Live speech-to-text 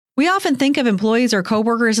We often think of employees or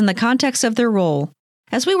coworkers in the context of their role,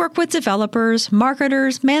 as we work with developers,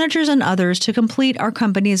 marketers, managers, and others to complete our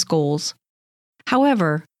company's goals.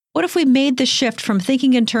 However, what if we made the shift from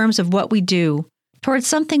thinking in terms of what we do towards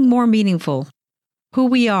something more meaningful, who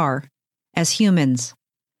we are as humans?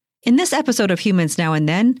 In this episode of Humans Now and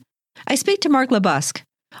Then, I speak to Mark LeBusque,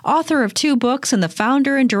 author of 2 books and the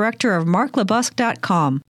founder and director of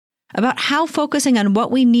marklebusque.com, about how focusing on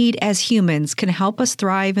what we need as humans can help us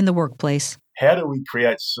thrive in the workplace. How do we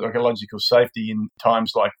create psychological safety in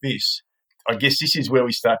times like this? I guess this is where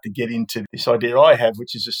we start to get into this idea I have,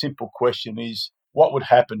 which is a simple question, is what would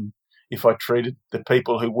happen if I treated the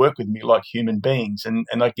people who work with me like human beings? And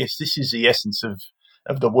I guess this is the essence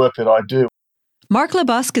of the work that I do. Mark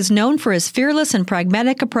LeBusque is known for his fearless and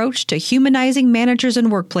pragmatic approach to humanizing managers and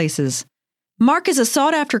workplaces. Mark is a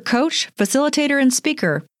sought-after coach, facilitator, and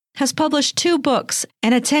speaker, has published 2 books,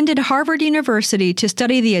 and attended Harvard University to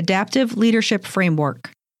study the adaptive leadership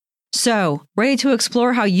framework. So, ready to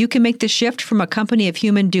explore how you can make the shift from a company of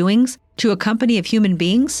human doings to a company of human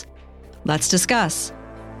beings? Let's discuss.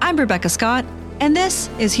 I'm Rebecca Scott, and this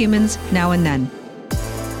is Humans Now and Then.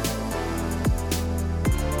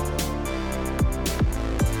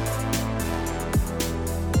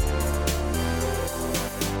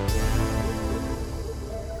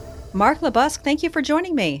 Mark LeBusque, thank you for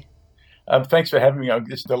joining me. Thanks for having me. I'm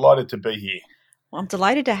just delighted to be here. Well, I'm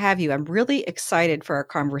delighted to have you. I'm really excited for our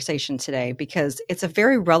conversation today because it's a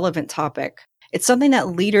very relevant topic. It's something that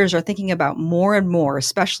leaders are thinking about more and more,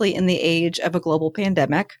 especially in the age of a global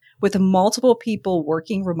pandemic with multiple people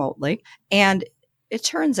working remotely. And it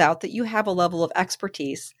turns out that you have a level of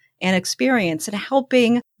expertise and experience in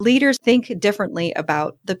helping leaders think differently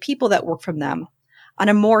about the people that work from them on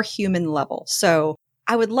a more human level. So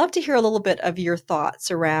I would love to hear a little bit of your thoughts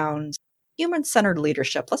around human-centered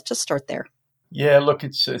leadership. Let's just start there. Yeah, look,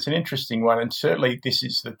 it's an interesting one. And certainly this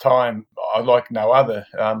is the time I like no other.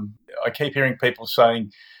 I keep hearing people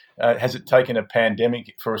saying, has it taken a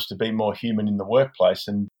pandemic for us to be more human in the workplace?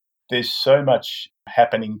 And there's so much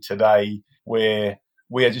happening today where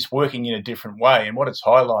we are just working in a different way. And what it's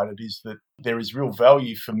highlighted is that there is real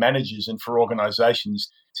value for managers and for organisations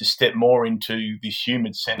to step more into this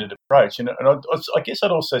human-centred approach. And I guess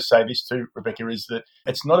I'd also say this too, Rebecca, is that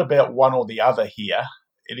it's not about one or the other here.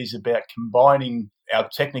 It is about combining our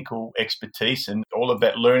technical expertise and all of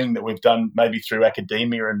that learning that we've done maybe through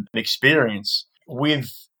academia and experience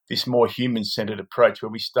with this more human-centred approach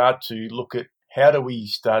where we start to look at how do we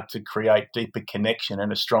start to create deeper connection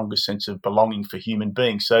and a stronger sense of belonging for human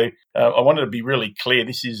beings. So I wanted to be really clear.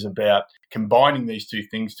 This is about combining these 2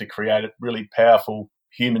 things to create really powerful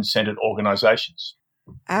human-centered organizations.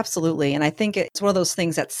 Absolutely. And I think it's one of those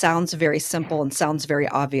things that sounds very simple and sounds very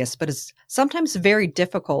obvious, but is sometimes very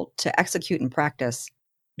difficult to execute in practice.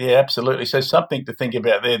 Yeah, absolutely. So something to think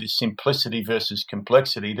about there, this simplicity versus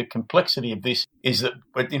complexity. The complexity of this is that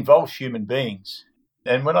it involves human beings.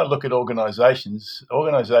 And when I look at organizations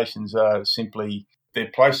are simply,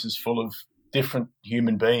 they're places full of different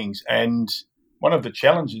human beings. And one of the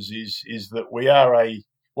challenges is that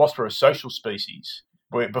whilst we're a social species,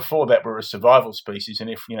 before that we're a survival species. And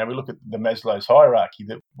if, we look at the Maslow's hierarchy,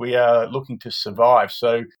 that we are looking to survive.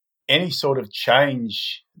 So any sort of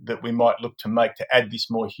change that we might look to make to add this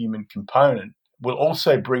more human component will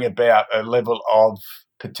also bring about a level of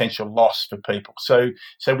potential loss for people. So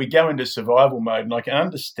we go into survival mode, and I can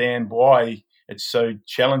understand why it's so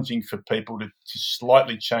challenging for people to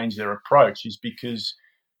slightly change their approach is because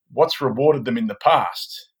what's rewarded them in the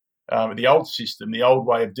past, the old system, the old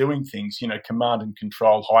way of doing things, command and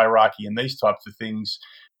control, hierarchy, and these types of things,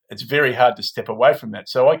 it's very hard to step away from that.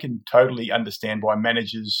 So I can totally understand why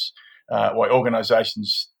managers, why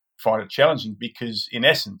organizations find it challenging because, in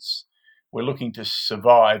essence, we're looking to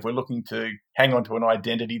survive. We're looking to hang on to an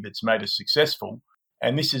identity that's made us successful.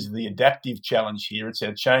 And this is the adaptive challenge here. It's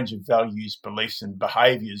our change of values, beliefs, and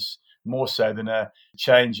behaviours more so than a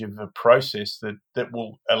change of a process that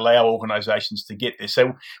will allow organisations to get there.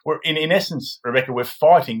 So we're in essence, Rebecca, we're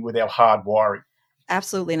fighting with our hard wiring.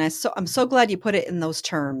 Absolutely. And I'm so glad you put it in those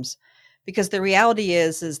terms because the reality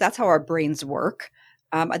is that's how our brains work.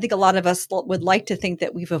 I think a lot of us would like to think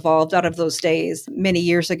that we've evolved out of those days many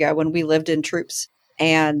years ago when we lived in troops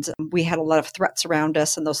and we had a lot of threats around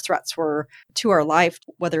us, and those threats were to our life,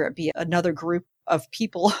 whether it be another group of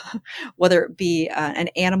people, whether it be an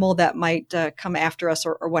animal that might come after us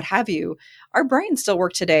or what have you. Our brains still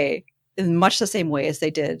work today in much the same way as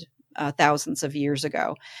they did thousands of years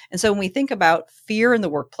ago. And so when we think about fear in the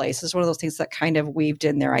workplace, it's one of those things that kind of weaved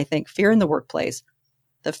in there, I think, fear in the workplace.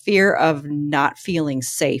 The fear of not feeling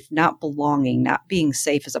safe, not belonging, not being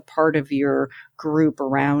safe as a part of your group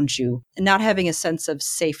around you, and not having a sense of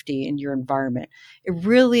safety in your environment. It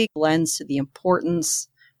really lends to the importance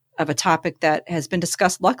of a topic that has been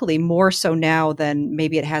discussed, luckily, more so now than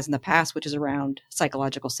maybe it has in the past, which is around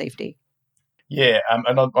psychological safety. Yeah,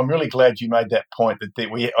 and I'm really glad you made that point.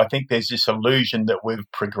 I think there's this illusion that we've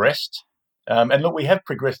progressed, and look, we have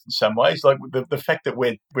progressed in some ways. Like the fact that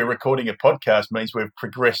we're recording a podcast means we've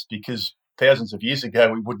progressed, because thousands of years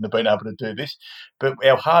ago we wouldn't have been able to do this. But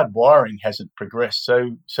our hard wiring hasn't progressed,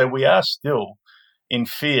 so we are still in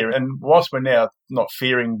fear. And whilst we're now not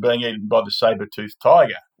fearing being eaten by the saber-toothed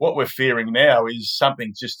tiger, what we're fearing now is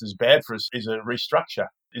something just as bad for us, is a restructure,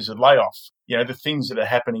 is a layoff. The things that are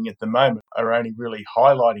happening at the moment are only really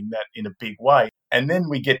highlighting that in a big way. And then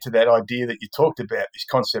we get to that idea that you talked about, this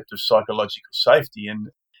concept of psychological safety. And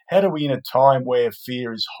how do we, in a time where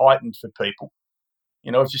fear is heightened for people?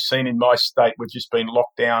 I've just seen in my state, we've just been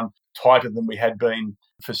locked down tighter than we had been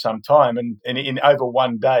for some time. And in over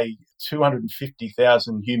one day,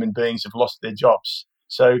 250,000 human beings have lost their jobs.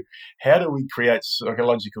 So how do we create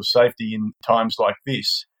psychological safety in times like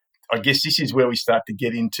this? I guess this is where we start to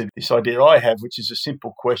get into this idea I have, which is a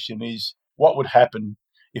simple question, is what would happen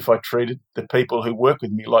if I treated the people who work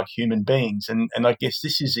with me like human beings? And I guess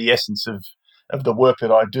this is the essence of the work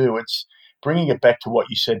that I do. It's bringing it back to what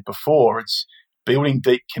you said before. It's building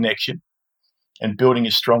deep connection and building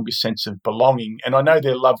a stronger sense of belonging. And I know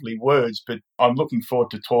they're lovely words, but I'm looking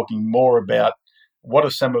forward to talking more about what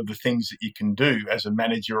are some of the things that you can do as a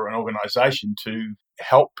manager or an organisation to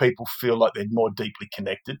help people feel like they're more deeply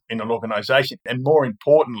connected in an organisation, and more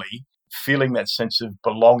importantly, feeling that sense of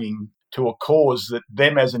belonging to a cause that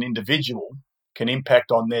them as an individual can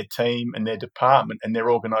impact on their team and their department and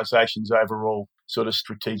their organisation's overall sort of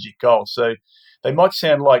strategic goals. So they might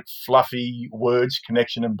sound like fluffy words,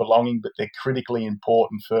 connection and belonging, but they're critically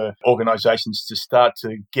important for organisations to start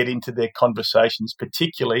to get into their conversations,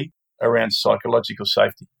 particularly around psychological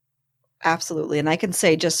safety. Absolutely. And I can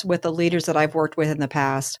say, just with the leaders that I've worked with in the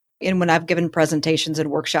past, and when I've given presentations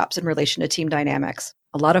and workshops in relation to team dynamics,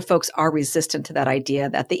 a lot of folks are resistant to that idea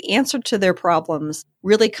that the answer to their problems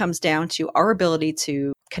really comes down to our ability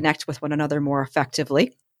to connect with one another more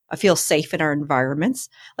effectively, feel safe in our environments.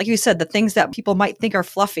 Like you said, the things that people might think are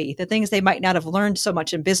fluffy, the things they might not have learned so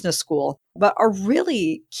much in business school, but are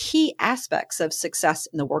really key aspects of success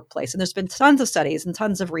in the workplace. And there's been tons of studies and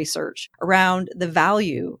tons of research around the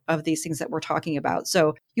value of these things that we're talking about.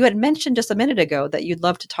 So you had mentioned just a minute ago that you'd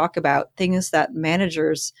love to talk about things that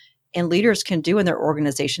managers and leaders can do in their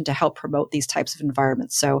organization to help promote these types of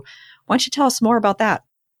environments. So why don't you tell us more about that?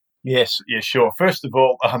 Yes, yeah, sure. First of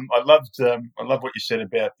all, I love what you said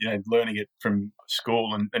about learning it from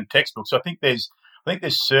school and textbooks. I think there's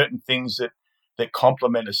certain things that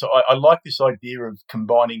complement us. So I like this idea of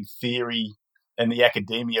combining theory and the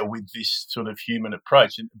academia with this sort of human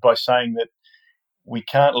approach, and by saying that we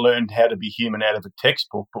can't learn how to be human out of a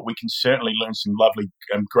textbook, but we can certainly learn some lovely,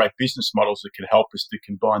 great business models that can help us to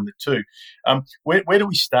combine the two. Where do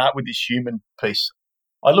we start with this human piece?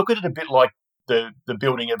 I look at it a bit like the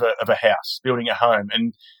building of a house, building a home.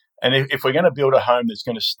 And if we're going to build a home that's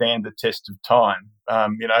going to stand the test of time,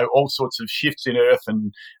 all sorts of shifts in earth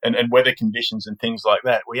and weather conditions and things like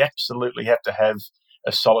that, we absolutely have to have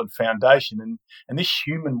a solid foundation. And this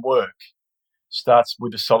human work starts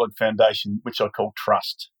with a solid foundation, which I call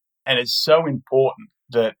trust. And it's so important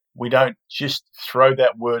that we don't just throw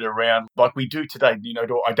that word around like we do today,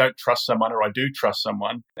 I don't trust someone or I do trust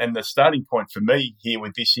someone. And the starting point for me here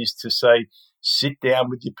with this is to say, sit down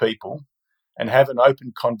with your people and have an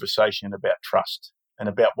open conversation about trust and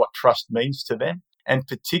about what trust means to them, and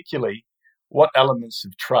particularly what elements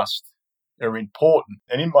of trust are important.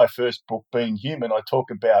 And in my first book, Being Human, I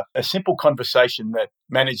talk about a simple conversation that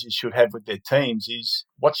managers should have with their teams is,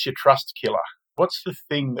 what's your trust killer? What's the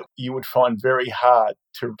thing that you would find very hard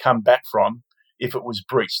to come back from if it was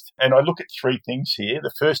breached? And I look at three things here.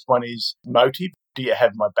 The first one is motive. Do you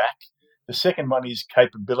have my back? The second one is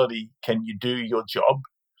capability. Can you do your job?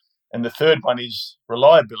 And the third one is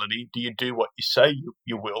reliability. Do you do what you say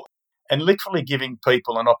you will? And literally giving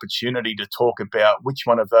people an opportunity to talk about which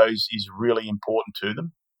one of those is really important to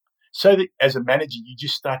them. So that as a manager, you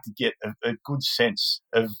just start to get a good sense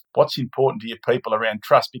of what's important to your people around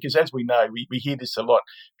trust. Because as we know, we hear this a lot,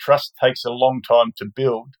 trust takes a long time to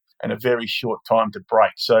build and a very short time to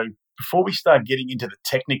break. So before we start getting into the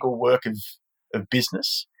technical work of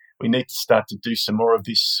business, we need to start to do some more of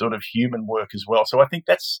this sort of human work as well. So I think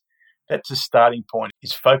that's a starting point,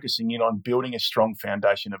 is focusing in on building a strong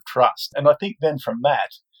foundation of trust. And I think then from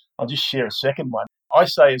that, I'll just share a second one. I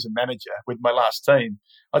say as a manager with my last team,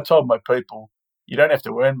 I told my people, you don't have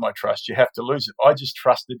to earn my trust, you have to lose it. I just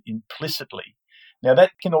trusted implicitly. Now,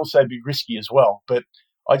 that can also be risky as well, but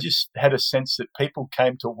I just had a sense that people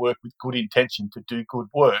came to work with good intention to do good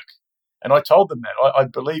work. And I told them that. I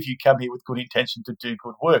believe you come here with good intention to do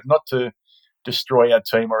good work, not to destroy our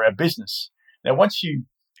team or our business. Now, once you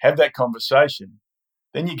have that conversation,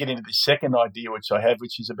 then you get into the second idea, which I have,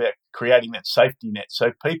 which is about creating that safety net.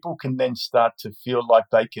 So people can then start to feel like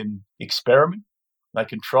they can experiment. They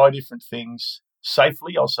can try different things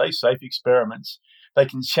safely. I'll say safe experiments. They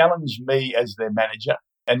can challenge me as their manager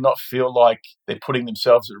and not feel like they're putting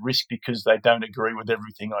themselves at risk because they don't agree with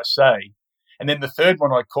everything I say. And then the third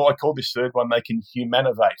one I call this third one, they can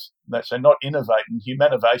humanivate. So not innovate. And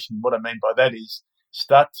humanivation, what I mean by that is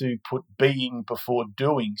start to put being before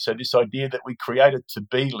doing. So this idea that we create a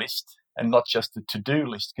to-be list and not just a to-do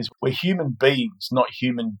list, because we're human beings, not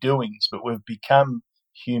human doings, but we've become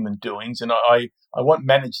human doings. And I want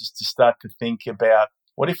managers to start to think about,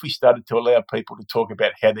 what if we started to allow people to talk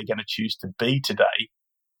about how they're going to choose to be today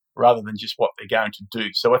rather than just what they're going to do?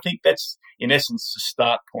 So I think that's, in essence, the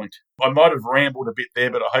start point. I might have rambled a bit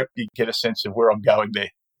there, but I hope you get a sense of where I'm going there.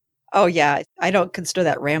 Oh, yeah. I don't consider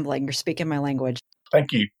that rambling. You're speaking my language.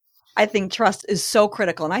 Thank you. I think trust is so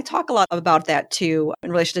critical. And I talk a lot about that too,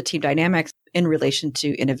 in relation to team dynamics, in relation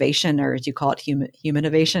to innovation, or as you call it, human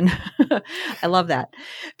innovation. I love that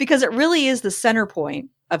because it really is the center point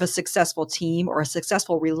of a successful team or a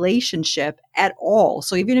successful relationship at all.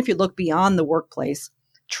 So even if you look beyond the workplace,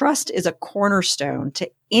 trust is a cornerstone to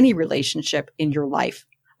any relationship in your life,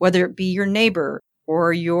 whether it be your neighbor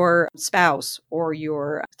or your spouse or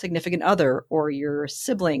your significant other or your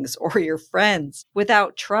siblings or your friends.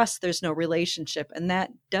 Without trust, there's no relationship. And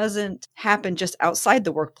that doesn't happen just outside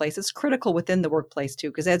the workplace. It's critical within the workplace too,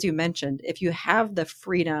 because as you mentioned, if you have the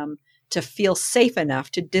freedom to feel safe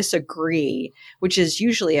enough to disagree, which is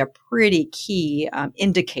usually a pretty key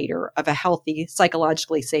indicator of a healthy,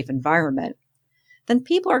 psychologically safe environment, then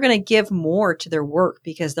people are going to give more to their work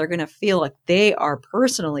because they're going to feel like they are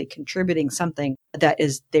personally contributing something that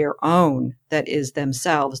is their own, that is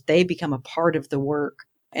themselves. They become a part of the work.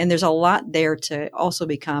 And there's a lot there to also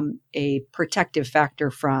become a protective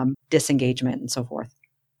factor from disengagement and so forth.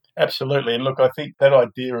 Absolutely. And look, I think that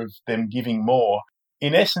idea of them giving more,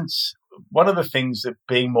 in essence, one of the things that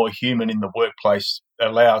being more human in the workplace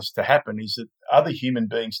allows to happen is that other human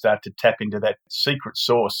beings start to tap into that secret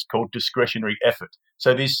sauce called discretionary effort.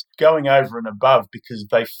 So this going over and above because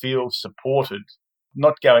they feel supported,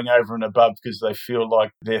 not going over and above because they feel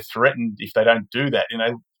like they're threatened if they don't do that.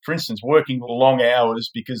 For instance, working long hours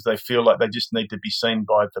because they feel like they just need to be seen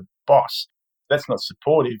by the boss. That's not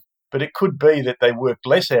supportive. But it could be that they work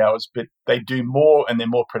less hours, but they do more and they're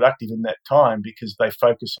more productive in that time because they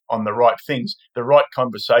focus on the right things, the right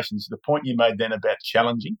conversations. The point you made then about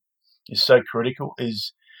challenging is so critical,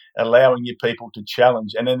 is allowing your people to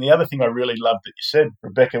challenge. And then the other thing I really loved that you said,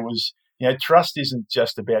 Rebecca, was, trust isn't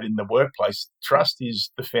just about in the workplace. Trust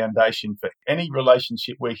is the foundation for any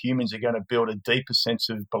relationship where humans are going to build a deeper sense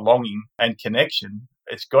of belonging and connection.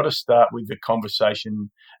 It's got to start with the conversation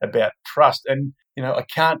about trust. And, I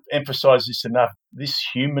can't emphasize this enough. This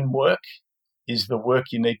human work is the work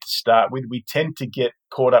you need to start with. We tend to get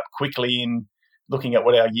caught up quickly in looking at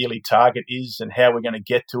what our yearly target is and how we're going to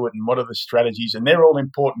get to it and what are the strategies. And they're all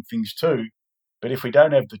important things too. But if we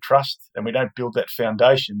don't have the trust and we don't build that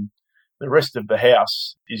foundation, the rest of the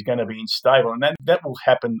house is going to be unstable. And that will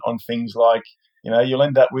happen on things like, you'll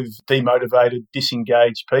end up with demotivated,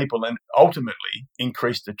 disengaged people and ultimately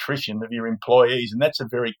increased attrition of your employees. And that's a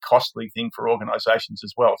very costly thing for organisations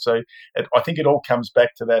as well. So I think it all comes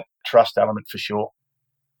back to that trust element for sure.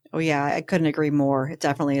 Oh, yeah, I couldn't agree more. It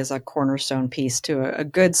definitely is a cornerstone piece to a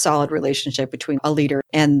good, solid relationship between a leader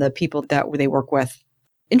and the people that they work with.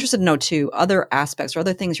 Interested to know, too, other aspects or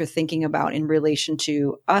other things you're thinking about in relation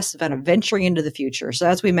to us venturing into the future. So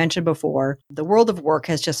as we mentioned before, the world of work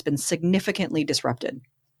has just been significantly disrupted.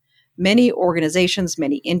 Many organizations,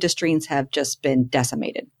 many industries have just been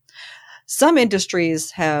decimated. Some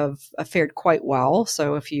industries have fared quite well.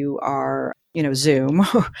 So if you are, Zoom,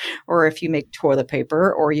 or if you make toilet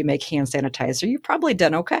paper or you make hand sanitizer, you've probably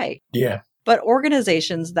done okay. Yeah. But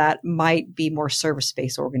organizations that might be more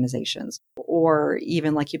service-based organizations, or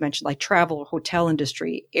even like you mentioned, like travel, hotel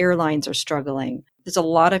industry, airlines are struggling. There's a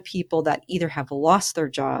lot of people that either have lost their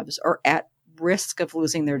jobs or at risk of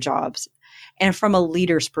losing their jobs. And from a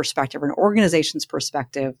leader's perspective, or an organization's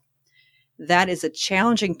perspective, that is a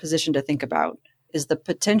challenging position to think about, is the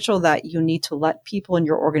potential that you need to let people in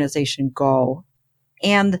your organization go.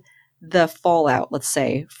 And the fallout, let's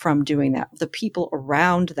say, from doing that, the people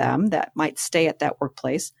around them that might stay at that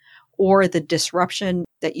workplace, or the disruption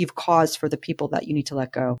that you've caused for the people that you need to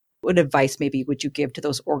let go? What advice maybe would you give to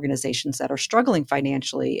those organizations that are struggling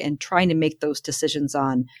financially and trying to make those decisions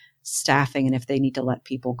on staffing and if they need to let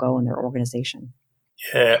people go in their organization?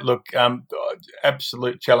 Yeah, look,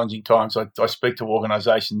 absolute challenging times. I speak to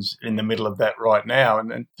organisations in the middle of that right now,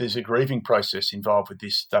 and there's a grieving process involved with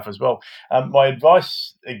this stuff as well. My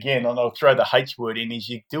advice, again, and I'll throw the H word in, is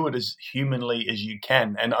you do it as humanly as you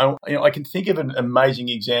can. And I can think of an amazing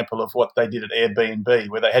example of what they did at Airbnb,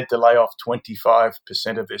 where they had to lay off 25%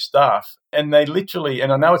 of their staff. And they literally,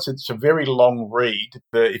 and I know it's a very long read,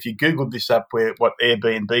 but if you Googled this up, what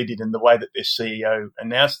Airbnb did and the way that their CEO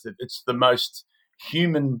announced it, it's the most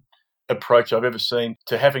human approach I've ever seen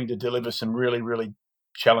to having to deliver some really, really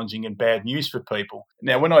challenging and bad news for people.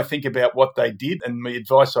 Now, when I think about what they did, and the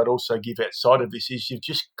advice I'd also give outside of this is you've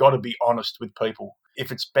just got to be honest with people.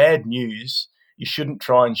 If it's bad news, you shouldn't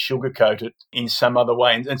try and sugarcoat it in some other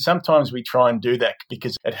way. And sometimes we try and do that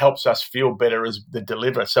because it helps us feel better as the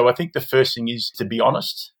deliverer. So I think the first thing is to be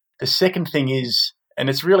honest. The second thing is, and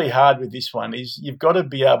it's really hard with this one, is you've got to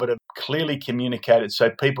be able to clearly communicate it so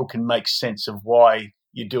people can make sense of why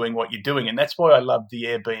you're doing what you're doing. And that's why I love the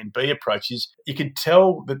Airbnb approach, is you could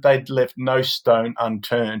tell that they'd left no stone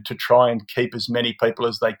unturned to try and keep as many people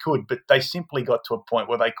as they could, but they simply got to a point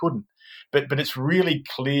where they couldn't. But it's really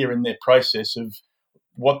clear in their process of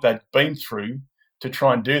what they'd been through to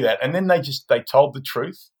try and do that. And then they told the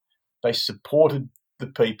truth. They supported the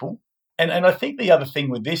people. And I think the other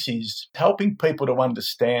thing with this is helping people to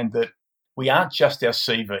understand that we aren't just our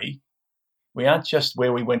CV. We aren't just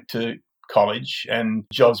where we went to college and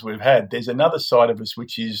jobs we've had. There's another side of us,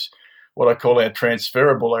 which is what I call our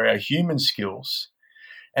transferable or our human skills.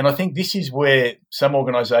 And I think this is where some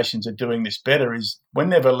organisations are doing this better, is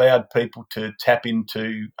when they've allowed people to tap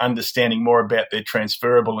into understanding more about their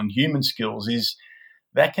transferable and human skills, is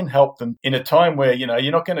that can help them in a time where, you're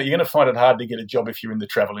going to find it hard to get a job if you're in the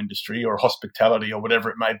travel industry or hospitality or whatever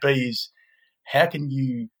it may be, is how can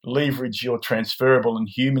you leverage your transferable and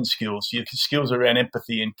human skills, your skills around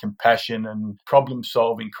empathy and compassion and problem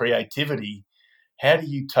solving, creativity? How do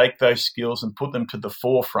you take those skills and put them to the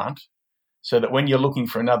forefront so that when you're looking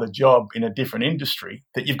for another job in a different industry,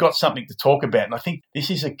 that you've got something to talk about? And I think this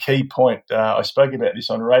is a key point. I spoke about this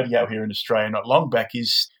on radio here in Australia not long back,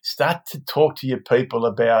 is start to talk to your people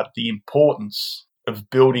about the importance of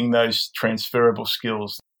building those transferable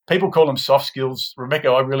skills. People call them soft skills.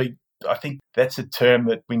 Rebecca, I think that's a term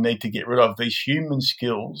that we need to get rid of. These human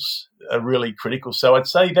skills are really critical. So I'd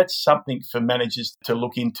say that's something for managers to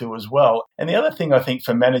look into as well. And the other thing I think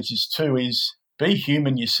for managers too is be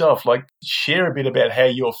human yourself. Like, share a bit about how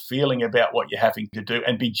you're feeling about what you're having to do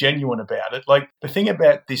and be genuine about it. Like, the thing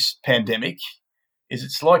about this pandemic is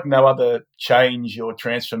it's like no other change or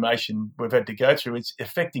transformation we've had to go through. It's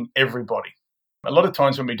affecting everybody. A lot of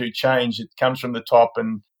times when we do change, it comes from the top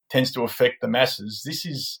and tends to affect the masses. This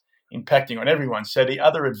is impacting on everyone. So the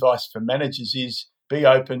other advice for managers is be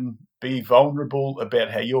open, be vulnerable about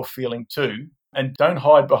how you're feeling too, and don't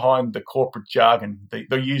hide behind the corporate jargon,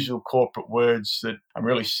 the usual corporate words that I'm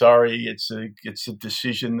really sorry, it's a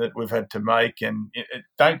decision that we've had to make, and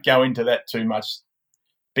don't go into that too much.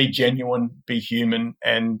 Be genuine, be human,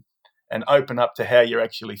 and open up to how you're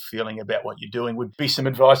actually feeling about what you're doing would be some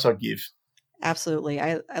advice I'd give. Absolutely.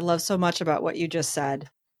 I love so much about what you just said.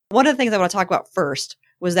 One of the things I want to talk about first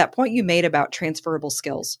was that point you made about transferable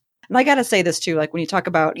skills. And I got to say this too, like when you talk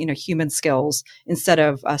about, human skills instead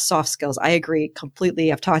of soft skills, I agree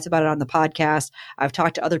completely. I've talked about it on the podcast. I've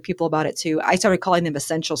talked to other people about it too. I started calling them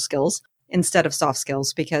essential skills instead of soft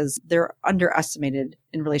skills because they're underestimated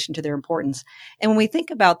in relation to their importance. And when we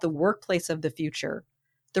think about the workplace of the future,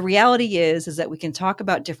 the reality is that we can talk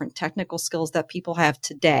about different technical skills that people have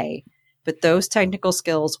today, but those technical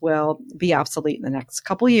skills will be obsolete in the next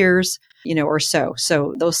couple years, or so.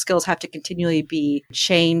 So those skills have to continually be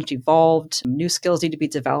changed, evolved. New skills need to be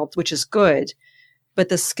developed, which is good. But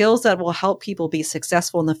the skills that will help people be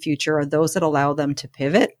successful in the future are those that allow them to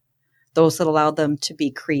pivot, those that allow them to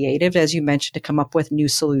be creative, as you mentioned, to come up with new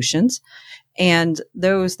solutions, and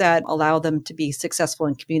those that allow them to be successful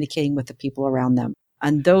in communicating with the people around them.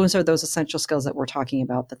 And those are those essential skills that we're talking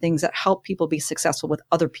about, the things that help people be successful with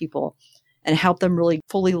other people and help them really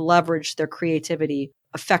fully leverage their creativity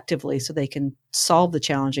effectively so they can solve the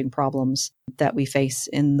challenging problems that we face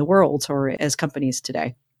in the world or as companies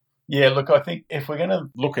today. Yeah, look, I think if we're going to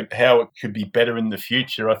look at how it could be better in the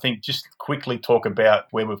future, I think just quickly talk about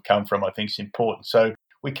where we've come from, I think is important. So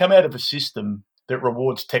we come out of a system that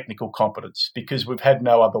rewards technical competence because we've had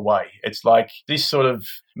no other way. It's like this sort of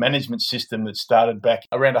management system that started back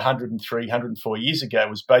around 103, 104 years ago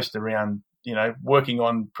was based around, working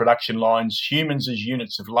on production lines, humans as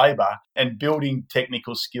units of labor, and building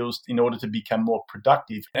technical skills in order to become more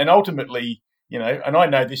productive. And ultimately, and I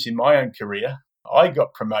know this in my own career, I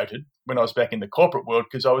got promoted when I was back in the corporate world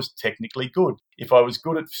because I was technically good. If I was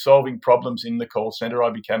good at solving problems in the call center, I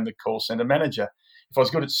became the call center manager. If I was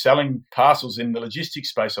good at selling parcels in the logistics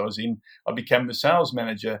space I was in, I became the sales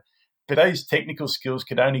manager. But those technical skills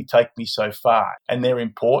could only take me so far, and they're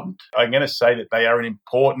important. I'm going to say that they are an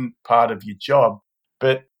important part of your job.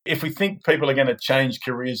 But if we think people are going to change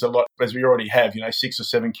careers a lot, as we already have, 6 or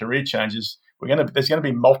 7 career changes, there's going to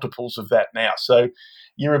be multiples of that now. So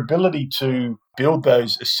your ability to build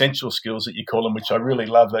those essential skills that you call them, which I really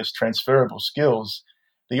love, those transferable skills,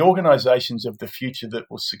 the organizations of the future that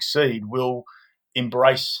will succeed will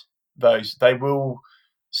embrace those. They will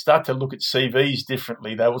start to look at CVs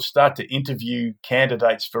differently. They will start to interview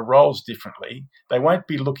candidates for roles differently. They won't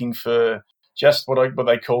be looking for just what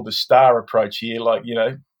they call the STAR approach here, like,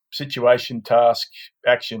 situation, task,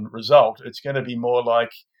 action, result. It's going to be more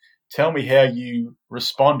like, tell me how you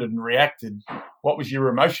responded and reacted. What was your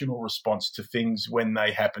emotional response to things when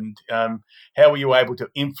they happened? How were you able to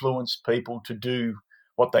influence people to do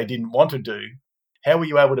what they didn't want to do? How were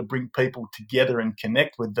you able to bring people together and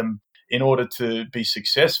connect with them in order to be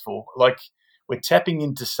successful? Like, we're tapping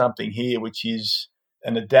into something here which is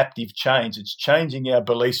an adaptive change. It's changing our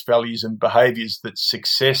beliefs, values, and behaviours that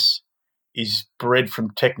success is bred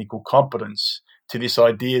from technical competence to this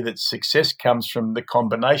idea that success comes from the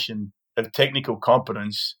combination of technical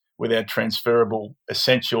competence with our transferable,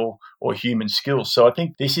 essential, or human skills. So I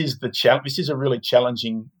think this is this is a really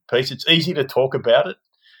challenging piece. It's easy to talk about it,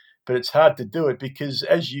 but it's hard to do it because,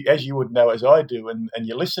 as you would know, as I do, and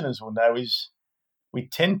your listeners will know, is we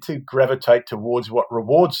tend to gravitate towards what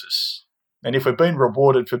rewards us. And if we're being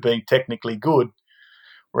rewarded for being technically good,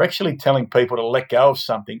 we're actually telling people to let go of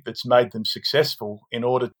something that's made them successful in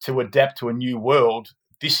order to adapt to a new world.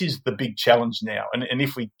 This is the big challenge now. And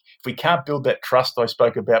if we can't build that trust I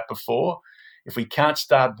spoke about before, if we can't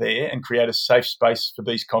start there and create a safe space for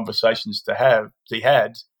these conversations to be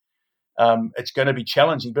had, it's going to be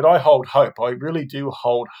challenging. But I hold hope. I really do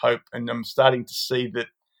hold hope. And I'm starting to see that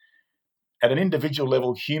at an individual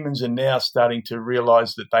level, humans are now starting to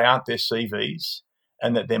realize that they aren't their CVs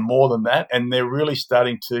and that they're more than that. And they're really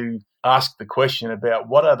starting to ask the question about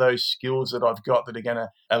what are those skills that I've got that are going to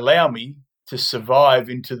allow me to survive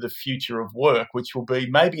into the future of work, which will be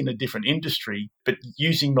maybe in a different industry, but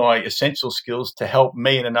using my essential skills to help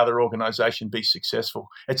me and another organization be successful.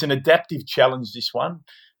 It's an adaptive challenge, this one,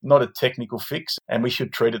 not a technical fix, and we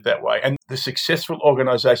should treat it that way. And the successful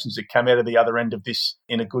organizations that come out of the other end of this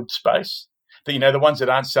in a good space, the ones that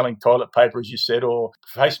aren't selling toilet paper, as you said, or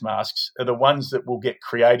face masks, are the ones that will get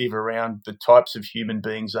creative around the types of human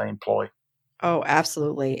beings they employ. Oh,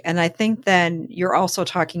 absolutely. And I think then you're also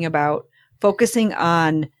talking about focusing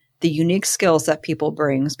on the unique skills that people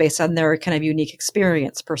bring based on their kind of unique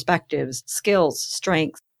experience, perspectives, skills,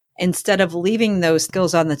 strengths, instead of leaving those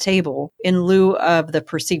skills on the table in lieu of the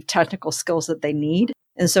perceived technical skills that they need.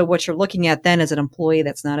 And so what you're looking at then is an employee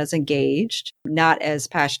that's not as engaged, not as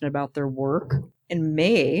passionate about their work, and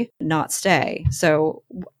may not stay. So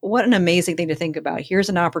what an amazing thing to think about. Here's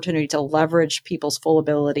an opportunity to leverage people's full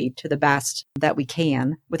ability to the best that we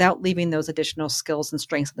can without leaving those additional skills and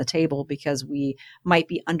strengths on the table because we might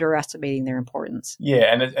be underestimating their importance.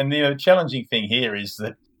 Yeah, and the challenging thing here is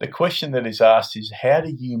that the question that is asked is, how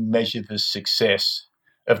do you measure the success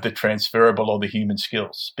of the transferable or the human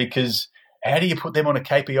skills? Because how do you put them on a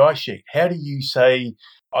KPI sheet? How do you say,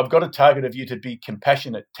 I've got a target of you to be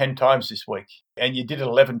compassionate 10 times this week, and you did it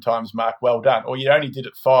 11 times, Mark, well done. Or you only did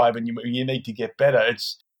it 5 and you need to get better.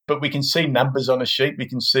 But we can see numbers on a sheet. We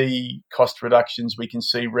can see cost reductions. We can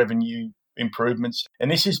see revenue improvements. And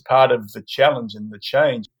this is part of the challenge and the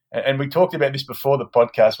change. And we talked about this before the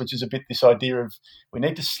podcast, which is a bit this idea of we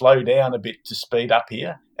need to slow down a bit to speed up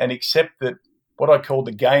here and accept that what I call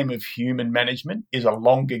the game of human management is a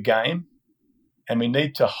longer game. And we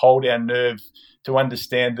need to hold our nerve to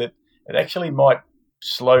understand that it actually might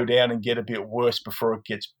slow down and get a bit worse before it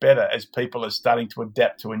gets better as people are starting to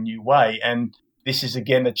adapt to a new way. And this is,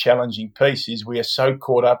 again, the challenging piece is we are so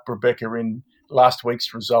caught up, Rebecca, in last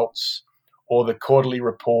week's results or the quarterly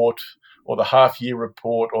report or the half-year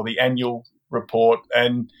report or the annual report.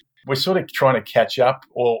 And we're sort of trying to catch up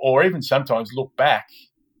or even sometimes look back.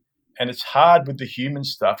 And it's hard with the human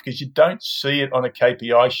stuff because you don't see it on a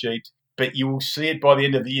KPI sheet, but you will see it by the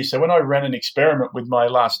end of the year. So when I ran an experiment with my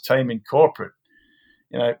last team in corporate,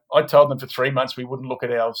 I told them for 3 months we wouldn't look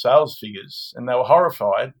at our sales figures, and they were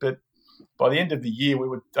horrified. But by the end of the year, we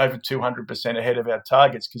were over 200% ahead of our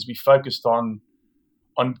targets because we focused on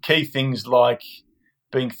key things like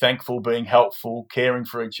being thankful, being helpful, caring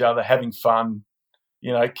for each other, having fun,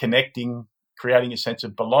 connecting, creating a sense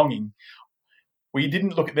of belonging. We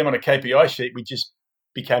didn't look at them on a KPI sheet. We just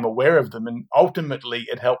became aware of them. And ultimately,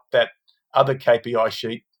 it helped that other KPI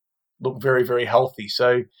sheet look very, very healthy.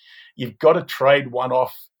 So you've got to trade one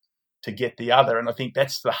off to get the other. And I think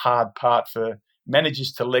that's the hard part for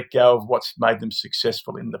managers to let go of what's made them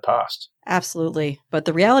successful in the past. Absolutely. But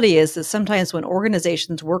the reality is that sometimes when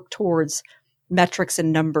organizations work towards metrics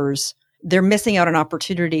and numbers, they're missing out on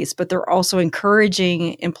opportunities, but they're also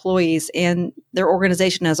encouraging employees and their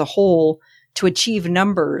organization as a whole to achieve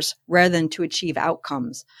numbers rather than to achieve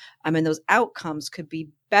outcomes. I mean, those outcomes could be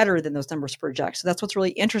better than those numbers project. So that's what's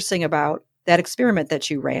really interesting about that experiment that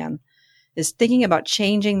you ran, is thinking about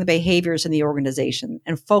changing the behaviors in the organization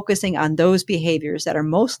and focusing on those behaviors that are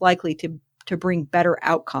most likely to bring better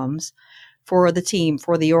outcomes for the team,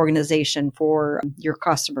 for the organization, for your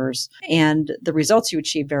customers. And the results you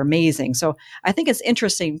achieved are amazing. So I think it's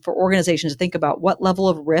interesting for organizations to think about what level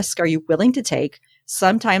of risk are you willing to take.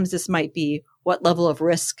 Sometimes this might be what level of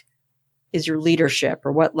risk is your leadership,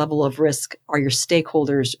 or what level of risk are your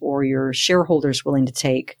stakeholders or your shareholders willing to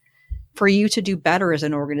take for you to do better as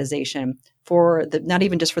an organization, for not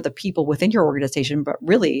even just for the people within your organization, but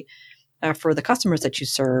really for the customers that you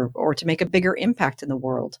serve, or to make a bigger impact in the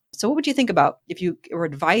world. So what would you think about if you were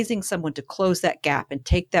advising someone to close that gap and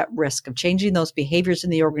take that risk of changing those behaviors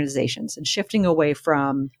in the organizations and shifting away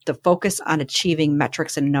from the focus on achieving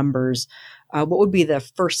metrics and numbers? What would be the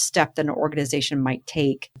first step that an organization might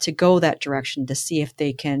take to go that direction to see if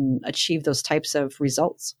they can achieve those types of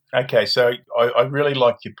results? Okay, so I really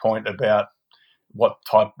like your point about what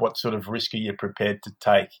sort of risk are you prepared to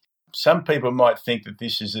take. Some people might think that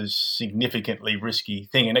this is a significantly risky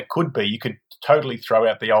thing, and it could be. You could totally throw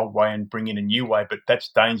out the old way and bring in a new way, but that's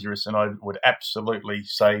dangerous, and I would absolutely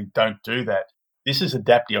say don't do that. This is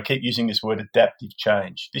adaptive. I keep using this word, adaptive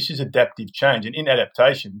change. This is adaptive change, and in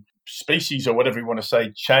adaptation, species, or whatever you want to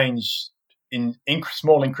say, change in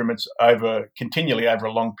small increments continually over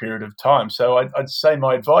a long period of time. So I'd say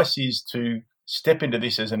my advice is to step into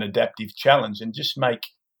this as an adaptive challenge and just make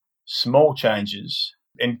small changes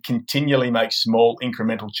and continually make small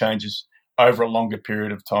incremental changes over a longer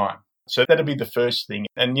period of time. So that'd be the first thing.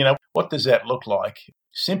 And, what does that look like?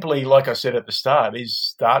 Simply, like I said at the start, is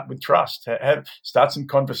start with trust. Start some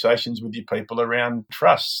conversations with your people around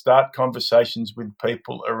trust. Start conversations with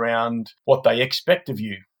people around what they expect of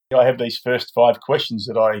you. I have these first 5 questions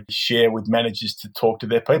that I share with managers to talk to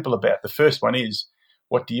their people about. The first one is,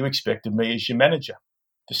 what do you expect of me as your manager?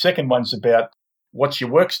 The second one's about, what's your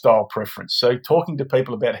work style preference? So talking to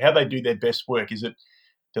people about how they do their best work.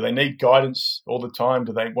 Do they need guidance all the time?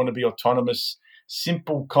 Do they want to be autonomous?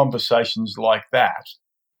 Simple conversations like that.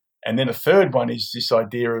 And then a third one is this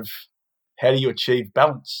idea of, how do you achieve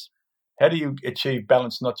balance? How do you achieve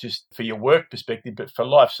balance, not just for your work perspective, but for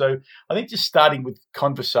life? So I think just starting with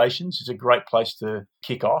conversations is a great place to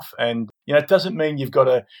kick off. And, it doesn't mean you've got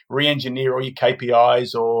to re-engineer all your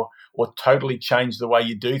KPIs or totally change the way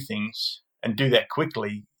you do things and do that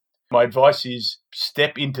quickly. My advice is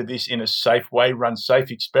step into this in a safe way, run safe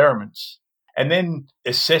experiments, and then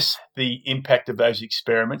assess the impact of those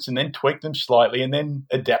experiments, and then tweak them slightly, and then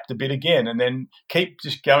adapt a bit again, and then keep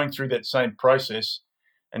just going through that same process,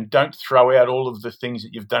 and don't throw out all of the things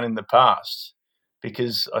that you've done in the past,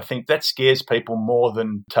 because I think that scares people more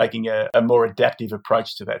than taking a more adaptive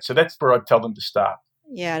approach to that. So that's where I'd tell them to start.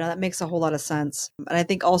 Yeah, no, that makes a whole lot of sense. And I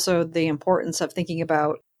think also the importance of thinking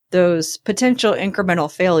about those potential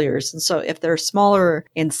incremental failures. And so if they're smaller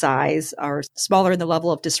in size or smaller in the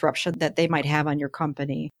level of disruption that they might have on your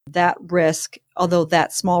company, that risk, although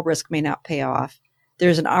that small risk may not pay off,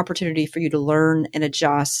 there's an opportunity for you to learn and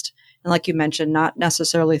adjust. And like you mentioned, not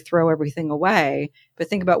necessarily throw everything away, but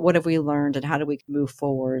think about, what have we learned and how do we move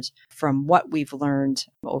forward from what we've learned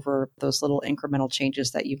over those little incremental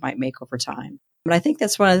changes that you might make over time. But I think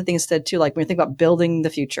that's one of the things that too, like when you think about building the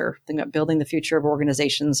future, think about building the future of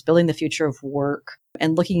organizations, building the future of work,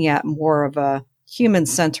 and looking at more of a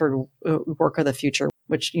human-centered work of the future,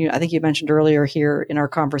 which I think you mentioned earlier here in our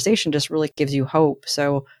conversation, just really gives you hope.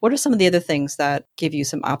 So what are some of the other things that give you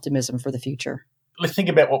some optimism for the future? Let's think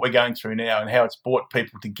about what we're going through now and how it's brought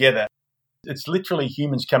people together. It's literally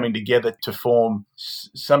humans coming together to form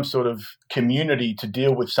some sort of community to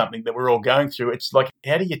deal with something that we're all going through. It's like,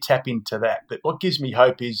 how do you tap into that? But what gives me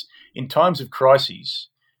hope is, in times of crises,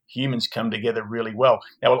 humans come together really well.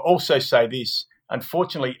 Now, I'll also say this,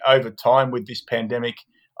 unfortunately, over time with this pandemic,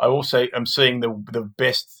 I also am seeing the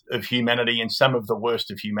best of humanity and some of the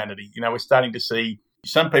worst of humanity. We're starting to see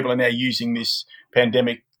some people are now using this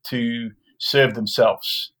pandemic to serve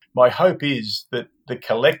themselves. My hope is that the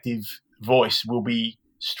collective voice will be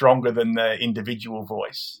stronger than the individual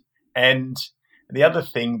voice. And the other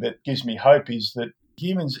thing that gives me hope is that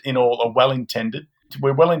humans in all are well-intended.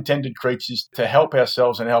 We're well-intended creatures to help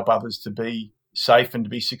ourselves and help others to be safe and to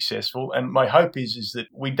be successful. And my hope is that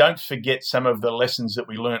we don't forget some of the lessons that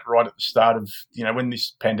we learnt right at the start of, when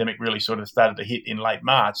this pandemic really sort of started to hit in late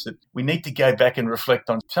March, that we need to go back and reflect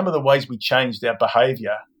on some of the ways we changed our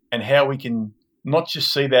behaviour and how we can not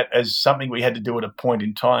just see that as something we had to do at a point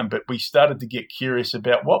in time, but we started to get curious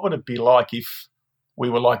about what would it be like if we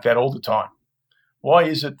were like that all the time. Why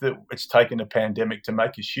is it that it's taken a pandemic to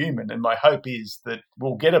make us human? And my hope is that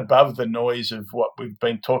we'll get above the noise of what we've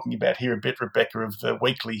been talking about here a bit, Rebecca, of the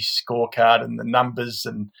weekly scorecard and the numbers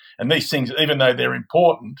and these things, even though they're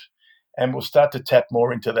important, and we'll start to tap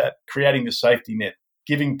more into that, creating the safety net,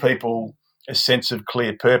 giving people a sense of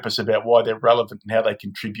clear purpose about why they're relevant and how they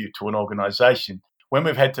contribute to an organisation. When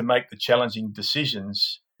we've had to make the challenging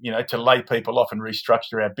decisions, to lay people off and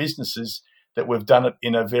restructure our businesses, that we've done it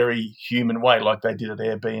in a very human way, like they did at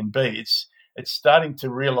Airbnb. It's starting to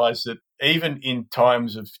realise that even in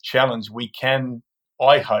times of challenge, we can,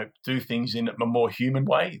 I hope, do things in a more human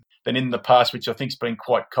way than in the past, which I think has been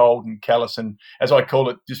quite cold and callous. And as I call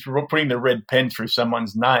it, just putting the red pen through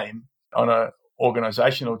someone's name on an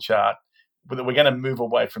organisational chart, but we're going to move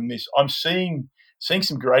away from this. I'm seeing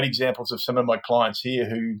some great examples of some of my clients here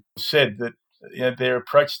who said that their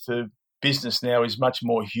approach to business now is much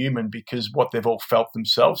more human because what they've all felt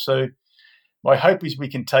themselves. So my hope is we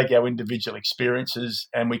can take our individual experiences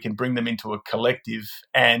and we can bring them into a collective,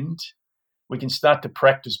 and we can start to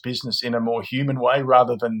practice business in a more human way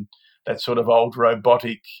rather than that sort of old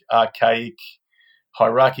robotic, archaic,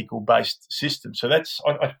 hierarchical-based system. So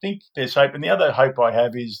I think there's hope. And the other hope I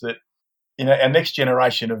have is that our next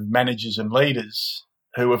generation of managers and leaders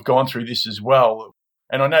who have gone through this as well.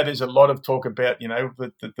 And I know there's a lot of talk about,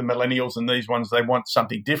 the millennials and these ones, they want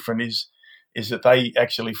something different, is that they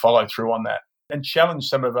actually follow through on that and challenge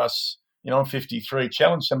some of us, I'm 53,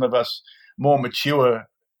 challenge some of us more mature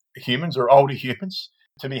humans or older humans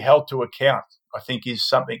to be held to account, I think is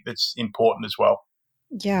something that's important as well.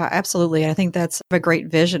 Yeah, absolutely. I think that's a great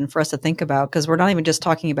vision for us to think about, because we're not even just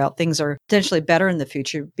talking about things are potentially better in the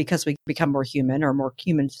future because we become more human or more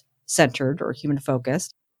human-centered or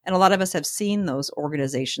human-focused. And a lot of us have seen those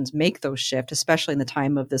organizations make those shifts, especially in the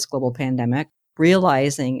time of this global pandemic,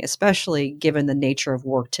 realizing, especially given the nature of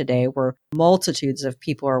work today, where multitudes of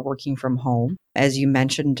people are working from home. As you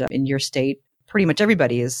mentioned in your state, pretty much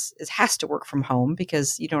everybody has to work from home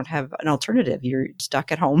because you don't have an alternative. You're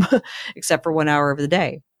stuck at home except for 1 hour of the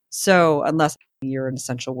day. So unless you're an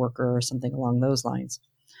essential worker or something along those lines.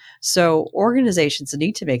 So organizations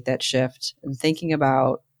need to make that shift and thinking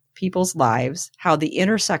about people's lives, how the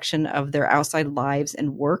intersection of their outside lives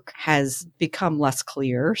and work has become less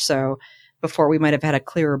clear. So before we might have had a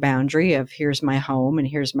clearer boundary of here's my home and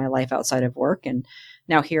here's my life outside of work. And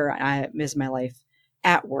now here is my life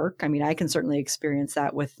at work. I mean, I can certainly experience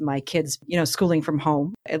that with my kids, schooling from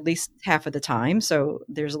home at least half of the time. So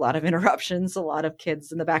there's a lot of interruptions, a lot of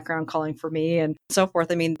kids in the background calling for me and so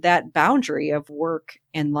forth. I mean, that boundary of work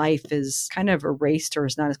and life is kind of erased or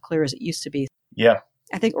is not as clear as it used to be. Yeah.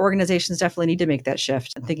 I think organizations definitely need to make that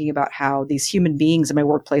shift and thinking about how these human beings in my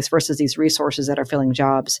workplace versus these resources that are filling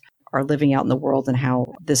jobs are living out in the world and how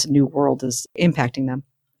this new world is impacting them.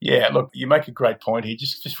 Yeah, look, you make a great point here.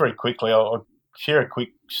 Just very quickly, I'll share a quick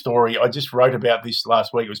story. I just wrote about this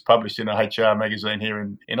last week. It was published in a HR magazine here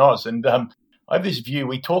in Oz. And I have this view.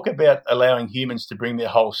 We talk about allowing humans to bring their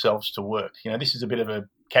whole selves to work. This is a bit of a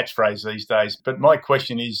catchphrase these days. But my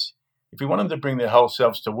question is, if we want them to bring their whole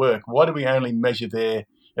selves to work, why do we only measure their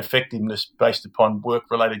effectiveness based upon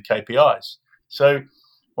work-related KPIs? So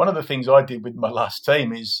one of the things I did with my last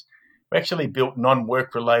team is we actually built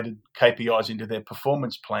non-work-related KPIs into their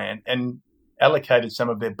performance plan and allocated some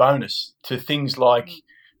of their bonus to things like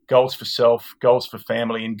goals for self, goals for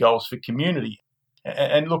family, and goals for community.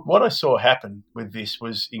 And look, what I saw happen with this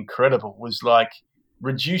was incredible, was like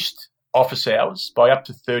reduced office hours by up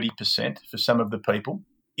to 30% for some of the people,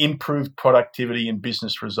 improved productivity and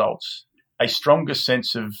business results, a stronger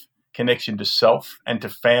sense of connection to self and to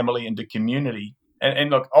family and to community.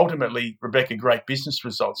 And look, ultimately, Rebecca, great business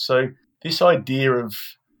results. So this idea of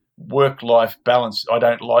work-life balance I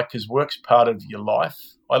don't like, because work's part of your life.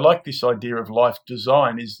 I like this idea of life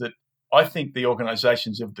design, is that I think the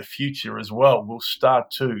organisations of the future as well will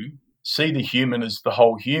start to see the human as the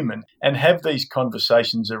whole human, and have these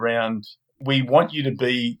conversations around, we want you to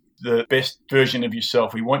be the best version of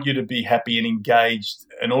yourself. We want you to be happy and engaged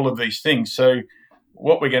and all of these things. So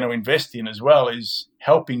what we're going to invest in as well is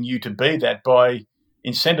helping you to be that by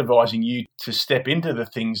incentivizing you to step into the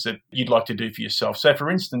things that you'd like to do for yourself. So, for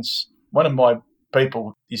instance, one of my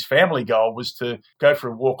people, his family goal was to go for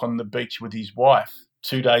a walk on the beach with his wife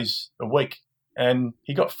 2 days a week. And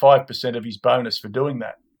he got 5% of his bonus for doing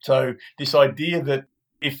that. So this idea that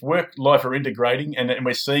if work life are integrating, and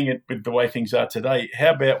we're seeing it with the way things are today,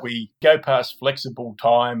 how about we go past flexible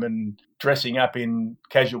time and dressing up in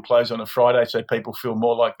casual clothes on a Friday so people feel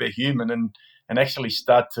more like they're human, and actually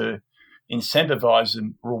start to incentivize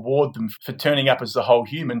and reward them for turning up as the whole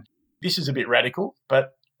human. This is a bit radical,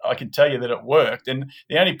 but I can tell you that it worked. And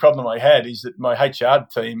the only problem I had is that my HR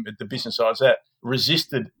team at the business I was at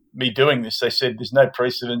resisted me doing this. They said there's no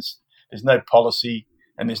precedence, there's no policy,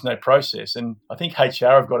 and there's no process. And I think HR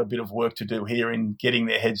have got a bit of work to do here in getting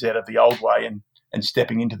their heads out of the old way and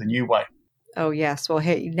stepping into the new way. Oh, yes. Well,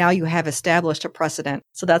 hey, now you have established a precedent.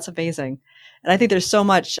 So that's amazing. And I think there's so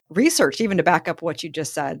much research even to back up what you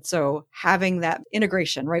just said. So having that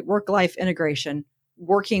integration, right? Work-life integration,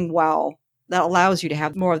 working well, that allows you to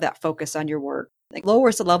have more of that focus on your work. It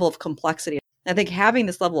lowers the level of complexity. I think having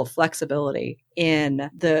this level of flexibility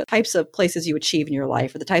in the types of places you achieve in your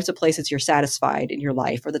life, or the types of places you're satisfied in your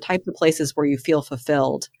life, or the types of places where you feel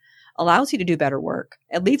fulfilled, allows you to do better work.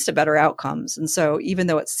 It leads to better outcomes. And so even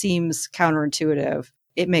though it seems counterintuitive,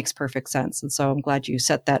 it makes perfect sense. And so I'm glad you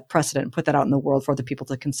set that precedent and put that out in the world for other people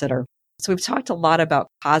to consider. So we've talked a lot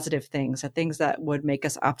about positive things, things that would make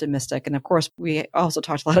us optimistic. And of course, we also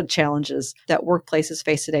talked a lot of challenges that workplaces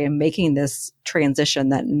face today in making this transition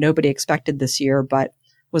that nobody expected this year, but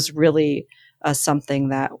was really something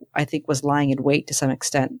that I think was lying in wait to some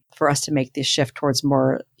extent for us to make this shift towards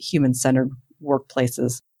more human-centered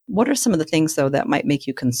workplaces. What are some of the things, though, that might make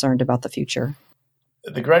you concerned about the future?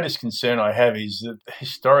 The greatest concern I have is that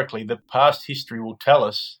historically, the past history will tell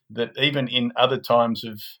us that even in other times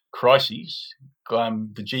of crises,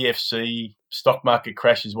 the GFC, stock market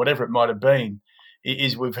crashes, whatever it might have been,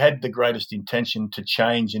 is we've had the greatest intention to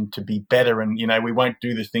change and to be better. And, we won't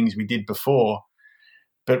do the things we did before.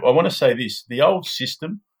 But I want to say this, the old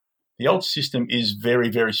system is very,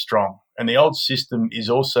 very strong. And the old system is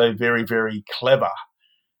also very, very clever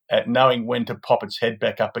at knowing when to pop its head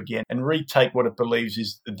back up again and retake what it believes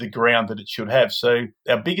is the ground that it should have. So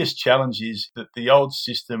our biggest challenge is that the old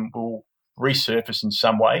system will resurface in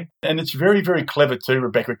some way. And it's very, very clever too,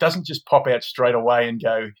 Rebecca. It doesn't just pop out straight away and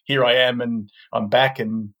go, here I am and I'm back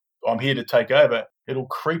and I'm here to take over. It'll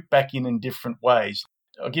creep back in different ways.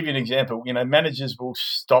 I'll give you an example. Managers will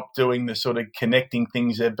stop doing the sort of connecting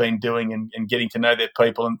things they've been doing and getting to know their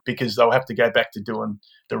people, and because they'll have to go back to doing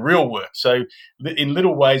the real work. So in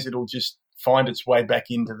little ways, it'll just find its way back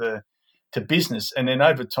into to business. And then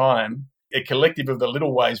over time, a collective of the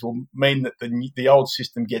little ways will mean that the old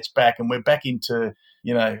system gets back and we're back into,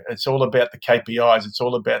 it's all about the KPIs. It's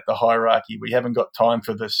all about the hierarchy. We haven't got time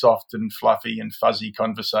for the soft and fluffy and fuzzy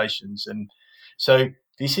conversations. And so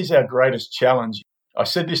this is our greatest challenge. I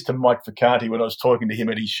said this to Mike Vacanti when I was talking to him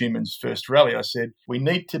at his Humans First rally. I said, we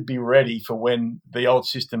need to be ready for when the old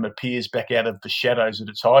system appears back out of the shadows that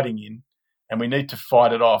it's hiding in, and we need to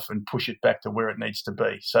fight it off and push it back to where it needs to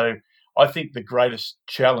be. So I think the greatest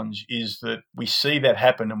challenge is that we see that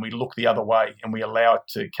happen and we look the other way and we allow it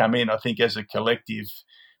to come in. I think as a collective,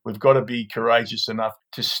 we've got to be courageous enough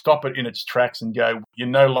to stop it in its tracks and go, you're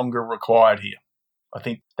no longer required here. I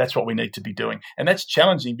think that's what we need to be doing. And that's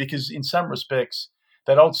challenging because in some respects,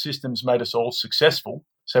 that old system's made us all successful.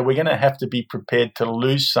 So we're going to have to be prepared to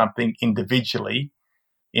lose something individually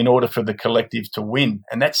in order for the collective to win.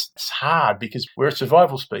 And that's hard because we're a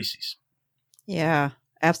survival species. Yeah,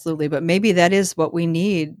 absolutely. But maybe that is what we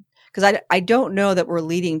need, because I don't know that we're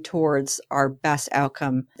leading towards our best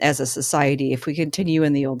outcome as a society if we continue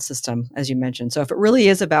in the old system, as you mentioned. So if it really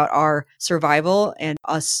is about our survival and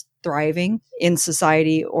us thriving in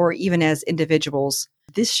society or even as individuals,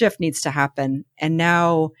 this shift needs to happen. And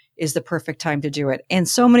now is the perfect time to do it. And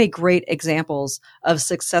so many great examples of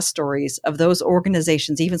success stories of those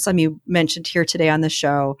organizations, even some you mentioned here today on the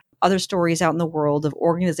show, other stories out in the world of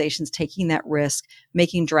organizations taking that risk,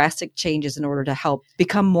 making drastic changes in order to help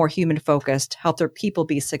become more human focused, help their people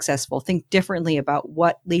be successful, think differently about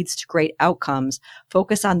what leads to great outcomes,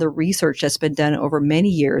 focus on the research that's been done over many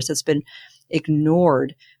years that's been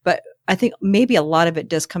ignored. But I think maybe a lot of it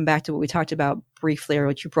does come back to what we talked about briefly, or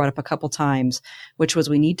what you brought up a couple times, which was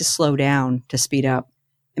we need to slow down to speed up.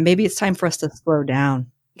 And maybe it's time for us to slow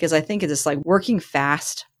down, because I think it's like working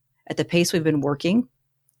fast at the pace we've been working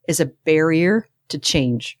is a barrier to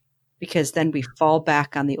change, because then we fall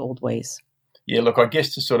back on the old ways. Yeah, look, I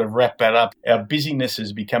guess to sort of wrap that up, our busyness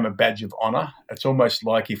has become a badge of honour. It's almost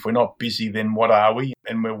like if we're not busy, then what are we?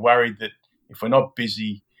 And we're worried that if we're not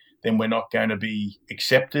busy, then we're not going to be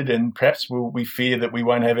accepted, and perhaps we fear that we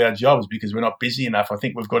won't have our jobs because we're not busy enough. I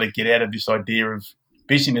think we've got to get out of this idea of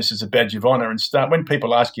busyness as a badge of honour and start, when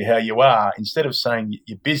people ask you how you are, instead of saying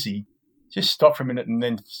you're busy, just stop for a minute and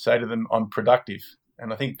then say to them, I'm productive.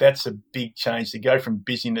 And I think that's a big change. To go from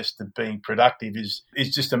busyness to being productive is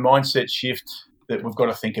just a mindset shift that we've got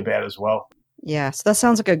to think about as well. Yeah, so that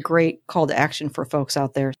sounds like a great call to action for folks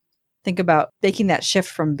out there. Think about making that shift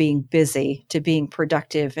from being busy to being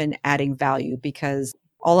productive and adding value, because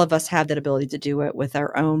all of us have that ability to do it with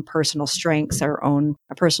our own personal strengths, our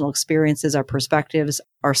personal experiences, our perspectives,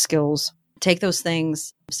 our skills. Take those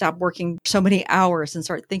things, stop working so many hours and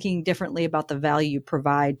start thinking differently about the value you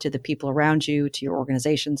provide to the people around you, to your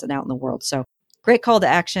organizations, and out in the world. So great call to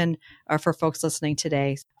action for folks listening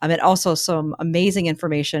today. And also some amazing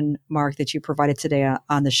information, Mark, that you provided today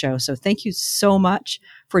on the show. So thank you so much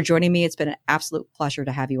for joining me. It's been an absolute pleasure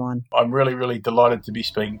to have you on. I'm really, really delighted to be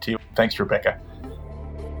speaking to you. Thanks, Rebecca.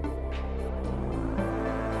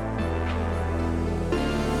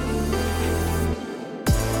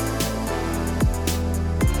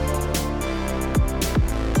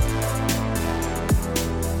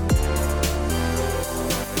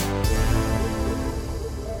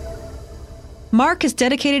 Mark has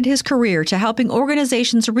dedicated his career to helping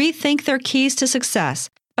organizations rethink their keys to success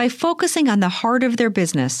by focusing on the heart of their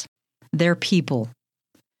business, their people.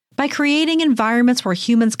 By creating environments where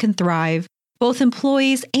humans can thrive, both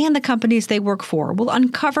employees and the companies they work for will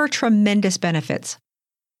uncover tremendous benefits.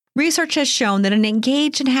 Research has shown that an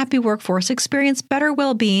engaged and happy workforce experience better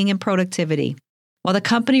well-being and productivity, while the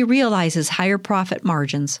company realizes higher profit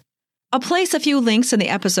margins. I'll place a few links in the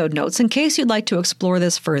episode notes in case you'd like to explore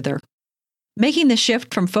this further. Making the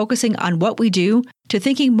shift from focusing on what we do to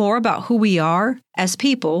thinking more about who we are as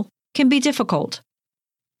people can be difficult.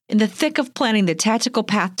 In the thick of planning the tactical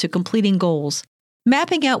path to completing goals,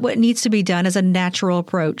 mapping out what needs to be done is a natural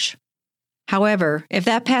approach. However, if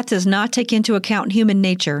that path does not take into account human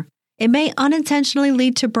nature, it may unintentionally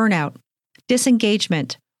lead to burnout,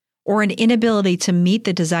 disengagement, or an inability to meet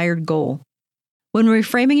the desired goal. When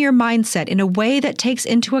reframing your mindset in a way that takes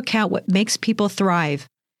into account what makes people thrive,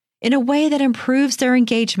 in a way that improves their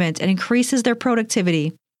engagement and increases their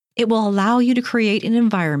productivity, it will allow you to create an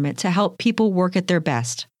environment to help people work at their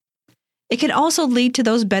best. It can also lead to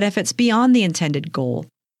those benefits beyond the intended goal,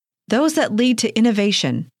 those that lead to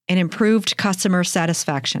innovation and improved customer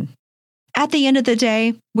satisfaction. At the end of the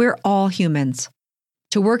day, we're all humans.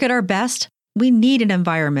 To work at our best, we need an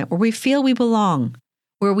environment where we feel we belong,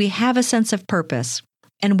 where we have a sense of purpose,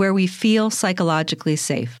 and where we feel psychologically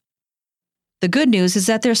safe. The good news is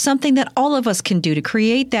that there's something that all of us can do to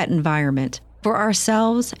create that environment for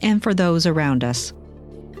ourselves and for those around us.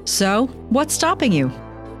 So, what's stopping you?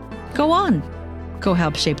 Go on. Go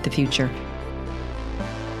help shape the future.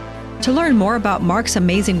 To learn more about Mark's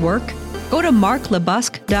amazing work, go to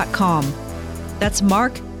marklebusque.com. That's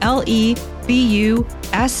Mark, LEBUSQE.com.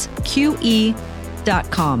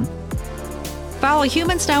 Follow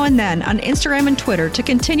Humans Now and Then on Instagram and Twitter to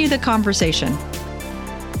continue the conversation.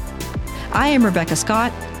 I am Rebecca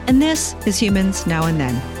Scott, and this is Humans Now and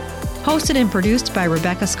Then, hosted and produced by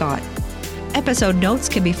Rebecca Scott. Episode notes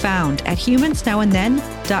can be found at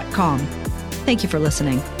humansnowandthen.com. Thank you for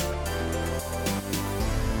listening.